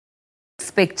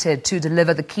expected to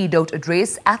deliver the keynote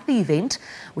address at the event,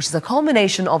 which is a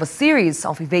culmination of a series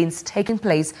of events taking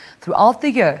place throughout the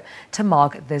year to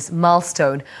mark this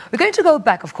milestone. We're going to go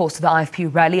back, of course, to the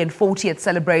IFP Rally and 40th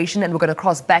celebration, and we're going to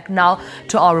cross back now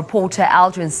to our reporter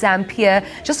Aldrin Sampier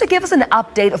just to give us an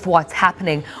update of what's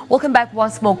happening. Welcome back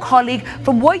once more, colleague.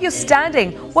 From where you're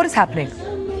standing, what is happening?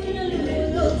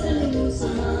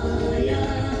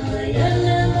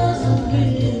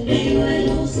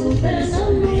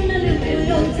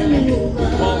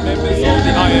 Well, members of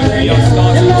the IFP are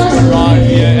starting to arrive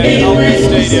here at Elkah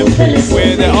Stadium,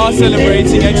 where they are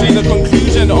celebrating actually the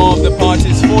conclusion of the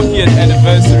party's 40th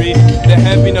anniversary. There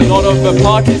have been a lot of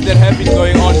parties that have been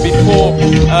going on before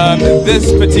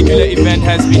this particular event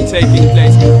has been taking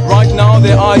place. Right now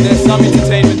there's some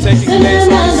entertainment taking place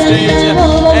on stage,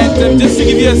 and just to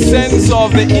give you a sense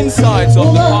of the insights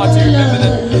of the party, remember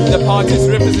that the party's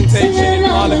representation in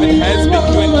Parliament has been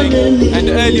dwindling, and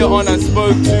earlier on I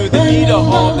spoke to the leader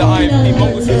of the IFP,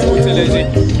 Mangosuthu Buthelezi,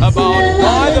 about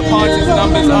why the party's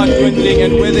numbers are dwindling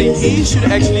and whether he should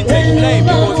actually take blame,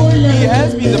 because he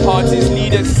has been the party's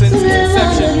leader since its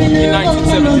inception in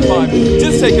 1975.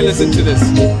 Just take a listen to this.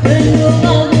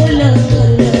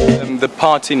 The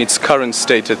party in its current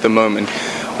state at the moment.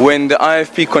 When the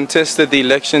IFP contested the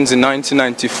elections in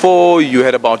 1994, you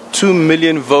had about 2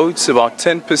 million votes, about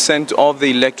 10% of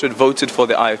the electorate voted for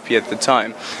the IFP at the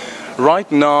time. Right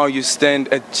now you stand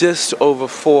at just over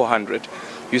 400.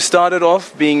 You started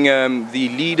off being the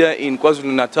leader in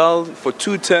KwaZulu-Natal for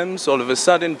 2 terms, all of a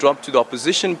sudden dropped to the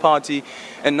opposition party,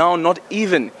 and now not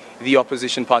even the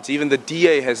opposition party, even the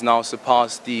DA has now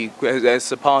surpassed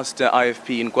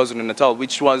IFP in KwaZulu-Natal,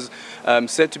 which was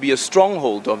said to be a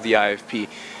stronghold of the IFP.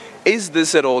 Is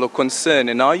this at all a concern,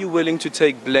 and are you willing to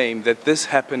take blame that this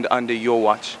happened under your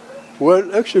watch?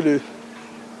 Well, actually,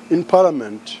 in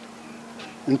Parliament,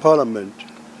 in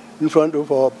front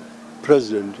of our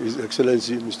President, His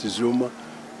Excellency Mr. Zuma,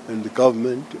 and the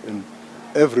government and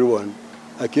everyone,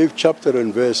 I gave chapter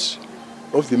and verse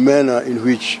of the manner in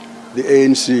which the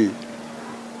ANC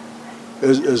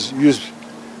has used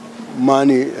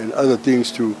money and other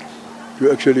things to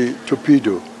actually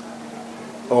torpedo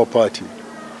our party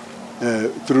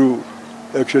through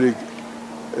actually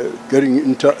getting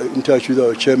in touch with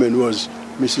our chairman, was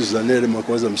Mrs. Zanele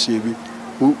Msibi,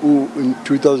 who in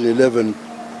 2011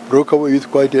 broke away with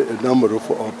quite a number of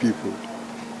our people,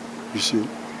 you see.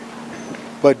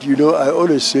 But you know, I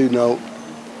always say now,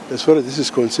 as far as this is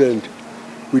concerned,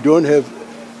 we don't have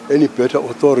any better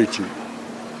authority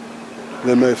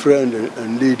than my friend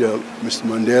and leader, Mr.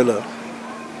 Mandela,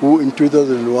 who in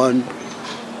 2001,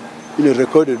 in a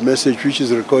recorded message, which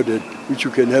is recorded, which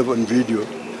you can have on video,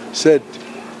 said,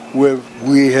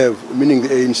 we have, meaning the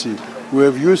ANC, we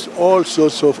have used all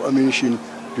sorts of ammunition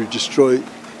to destroy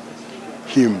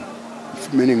him,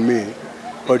 meaning me,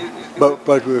 but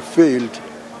we have failed.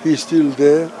 He's still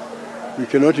there. We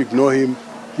cannot ignore him.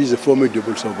 He's a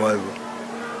formidable survivor.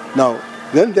 Now,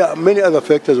 then there are many other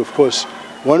factors, of course,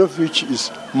 one of which is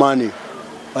money.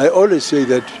 I always say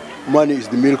that money is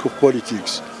the milk of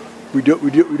politics. We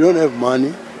don't have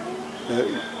money,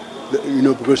 you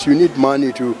know, because you need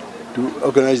money to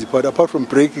organize the party. Apart from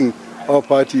breaking our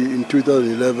party in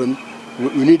 2011,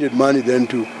 we needed money then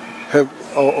to have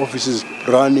our offices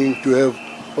running, to have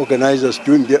organizers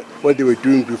doing what they were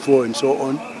doing before and so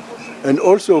on. And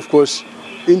also, of course,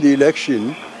 in the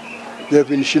election, there have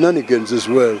been shenanigans as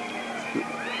well.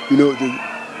 You know, the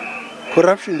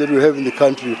corruption that we have in the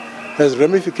country has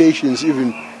ramifications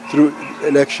even through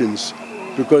elections,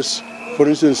 because, for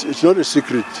instance, it's not a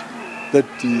secret that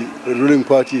the ruling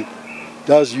party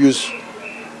does use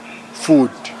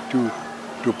food to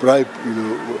bribe, you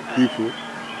know, people.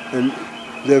 And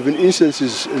there have been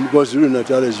instances in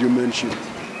KwaZulu-Natal, as you mentioned,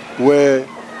 where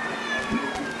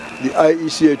the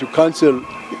IEC had to cancel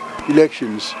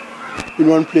elections in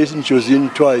one place in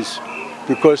Jozini twice,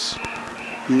 because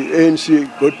the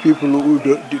ANC got people who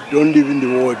don't live in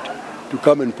the ward to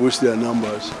come and boost their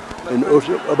numbers. And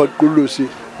also about Kulusi,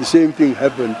 the same thing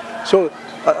happened. So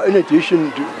in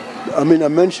addition to, I mean,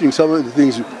 I'm mentioning some of the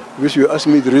things which you asked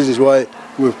me the reasons why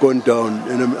we've gone down,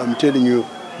 and I'm telling you,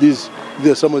 these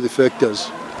are some of the factors,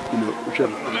 you know, which are...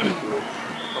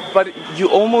 But you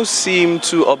almost seem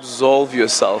to absolve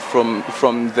yourself from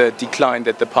the decline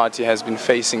that the party has been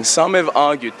facing. Some have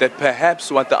argued that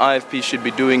perhaps what the IFP should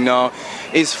be doing now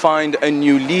is find a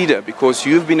new leader, because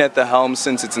you've been at the helm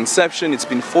since its inception. It's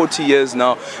been 40 years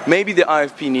now. Maybe the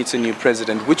IFP needs a new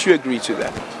president. Would you agree to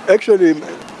that? Actually,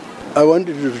 I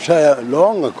wanted to retire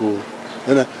long ago,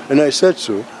 and I said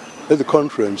so at the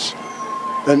conference.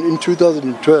 And in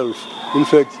 2012, in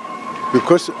fact,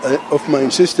 because of my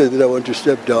insistence that I want to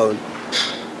step down,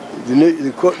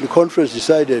 the conference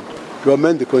decided to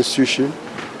amend the constitution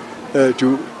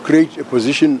to create a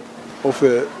position of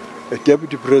a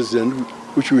deputy president,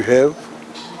 which we have.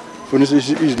 For instance,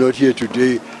 he's not here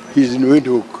today. He's in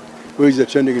Windhoek, where he's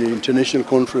attending an international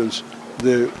conference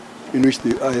in which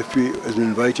the IFP has been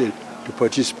invited to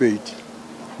participate.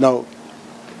 Now,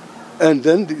 and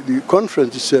then the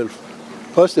conference itself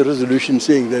passed a resolution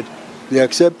saying that they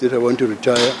accept that I want to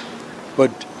retire,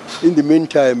 but in the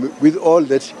meantime, with all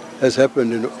that has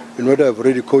happened and what I've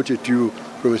already quoted to you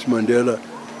from Ms. Mandela,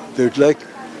 they would like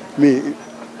me,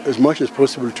 as much as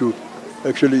possible, to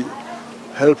actually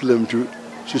help them to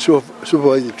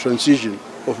supervise the transition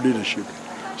of leadership.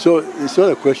 So it's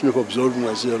not a question of absolving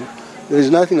myself. There is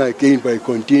nothing I gain by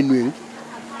continuing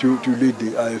to lead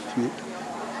the IFP.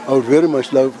 I would very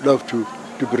much love to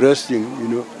be resting,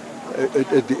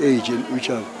 at the age in which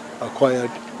I've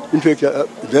acquired. In fact,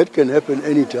 that can happen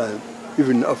anytime,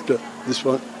 even after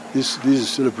these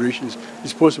celebrations.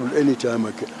 It's possible anytime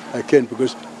I can,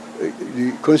 because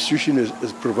the Constitution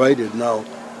is provided now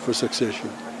for succession.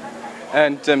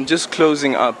 And just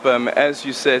closing up, as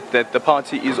you said, that the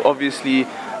party is obviously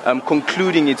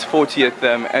concluding its 40th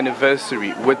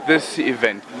anniversary with this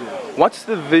event. What's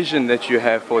the vision that you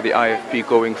have for the IFP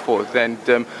going forth? And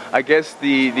I guess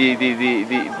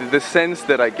the sense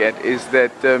that I get is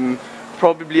that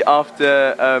probably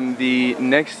after the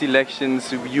next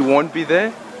elections you won't be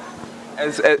there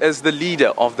as the leader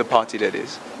of the party, that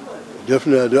is.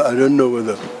 Definitely, I don't know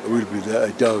whether I will be there.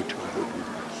 I doubt.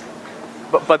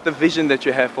 But the vision that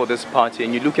you have for this party,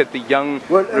 and you look at the young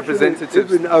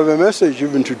representatives. I have a message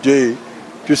even today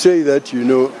to say that,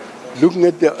 looking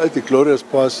at the glorious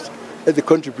past, at the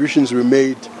contributions we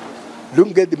made,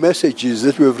 looking at the messages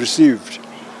that we have received,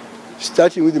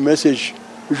 starting with the message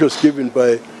which was given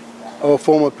by our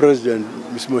former president,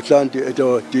 Ms. Motlanthe, at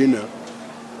our dinner.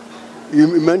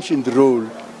 You mentioned the role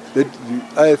that the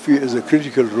IFP has a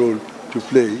critical role to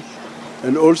play,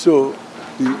 and also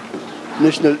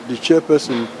the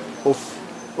chairperson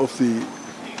of the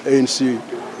ANC,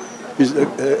 His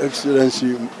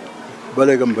Excellency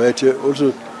Baleka Mbete,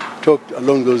 also talked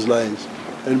along those lines.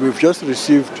 And we've just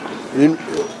received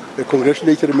a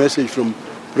congratulatory message from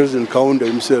President Kaunda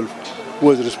himself, who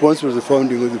was responsible for the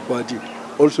founding of the party,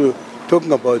 also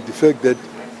talking about the fact that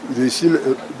there is still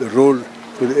the role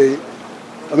for the ANC.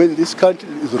 I mean, this country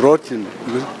is rotten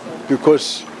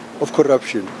because of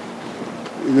corruption.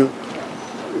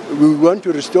 We want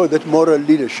to restore that moral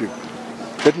leadership,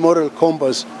 that moral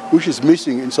compass which is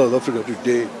missing in South Africa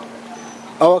today.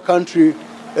 Our country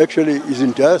actually is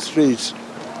in dire straits,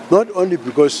 not only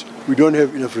because we don't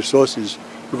have enough resources,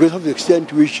 because of the extent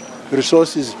to which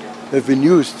resources have been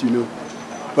used,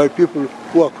 by people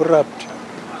who are corrupt.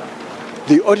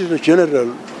 The Auditor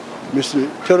General, Mr.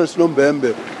 Terence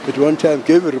Nombembe, at one time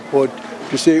gave a report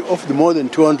to say of the more than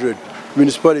 200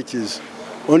 municipalities,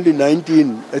 only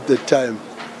 19 at that time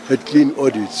had clean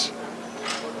audits.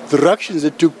 The ructions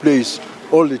that took place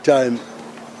all the time,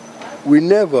 we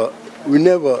never,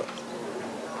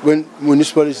 when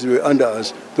municipalities were under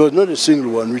us, there was not a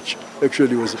single one which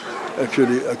actually was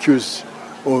accused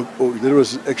or that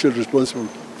was actually responsible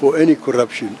for any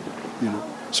corruption.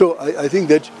 So I think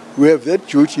that we have that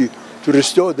duty to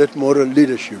restore that moral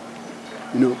leadership,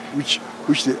 which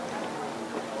the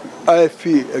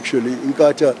IFP actually,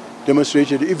 Inkatha,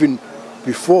 demonstrated even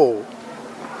before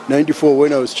 94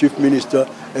 when I was Chief Minister,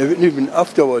 and even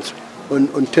afterwards,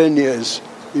 on 10 years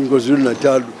in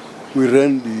KwaZulu-Natal, we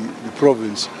ran the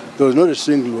province. There was not a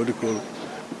single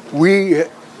We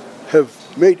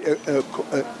have made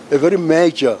a very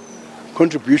major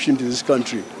contribution to this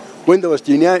country. When there was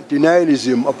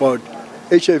denialism about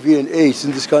HIV and AIDS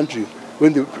in this country,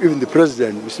 when even the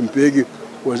president, Mr. Mbeki,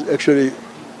 was actually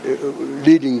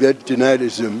leading that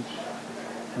denialism,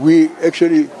 we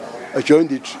actually joined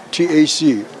the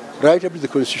TAC right up to the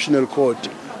Constitutional Court,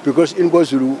 because in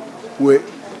KwaZulu we're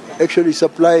actually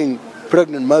supplying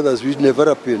pregnant mothers with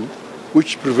nevirapine,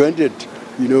 which prevented,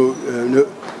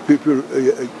 people,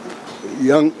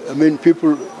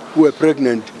 people who were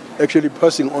pregnant actually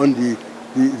passing on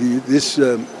this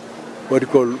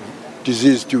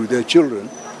disease to their children.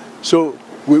 So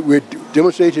we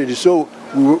demonstrated it. So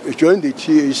we joined the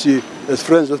TAC as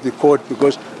friends of the court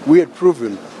because we had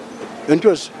proven, and it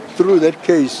was through that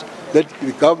case that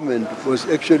the government was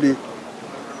actually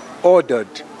ordered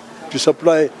to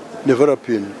supply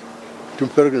nevirapine to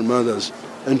pregnant mothers.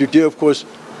 And today, of course,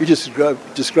 it is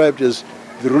described as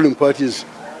the ruling party's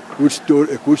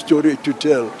a good story to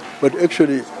tell, but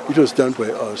actually it was done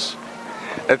by us.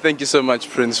 Thank you so much,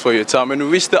 Prince, for your time, and we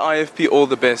wish the IFP all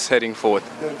the best heading forward.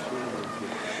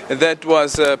 That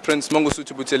was Prince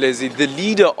Mangosuthu Buthelezi, the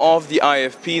leader of the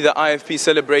IFP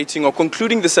celebrating or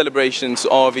concluding the celebrations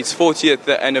of its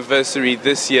 40th anniversary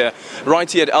this year,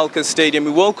 right here at Elkah Stadium.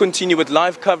 We will continue with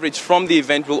live coverage from the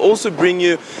event. We'll also bring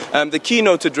you the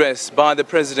keynote address by the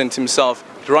President himself,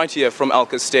 right here from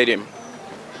Elkah Stadium.